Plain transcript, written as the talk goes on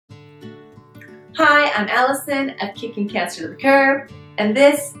Hi, I'm Allison of Kicking Cancer to the Curb, and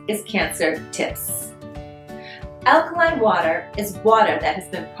this is Cancer Tips. Alkaline water is water that has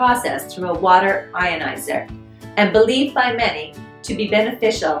been processed through a water ionizer and believed by many to be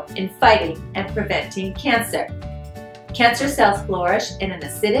beneficial in fighting and preventing cancer. Cancer cells flourish in an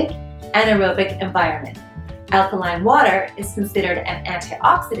acidic, anaerobic environment. Alkaline water is considered an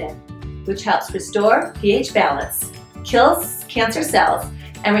antioxidant, which helps restore pH balance, kills cancer cells,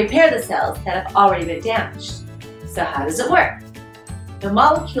 and repair the cells that have already been damaged. So how does it work? The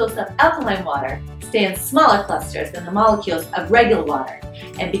molecules of alkaline water stay in smaller clusters than the molecules of regular water,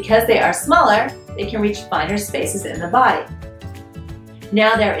 and because they are smaller, they can reach finer spaces in the body.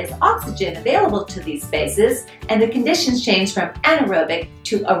 Now there is oxygen available to these spaces, and the conditions change from anaerobic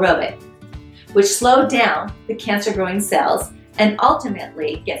to aerobic, which slow down the cancer-growing cells and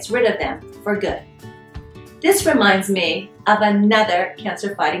ultimately gets rid of them for good. This reminds me of another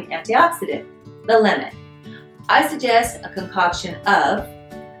cancer-fighting antioxidant, the lemon. I suggest a concoction of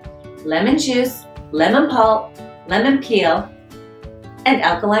lemon juice, lemon pulp, lemon peel, and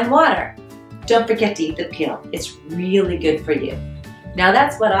alkaline water. Don't forget to eat the peel. It's really good for you. Now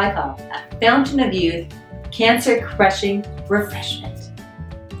that's what I call a fountain of youth, cancer-crushing refreshment.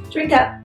 Drink up.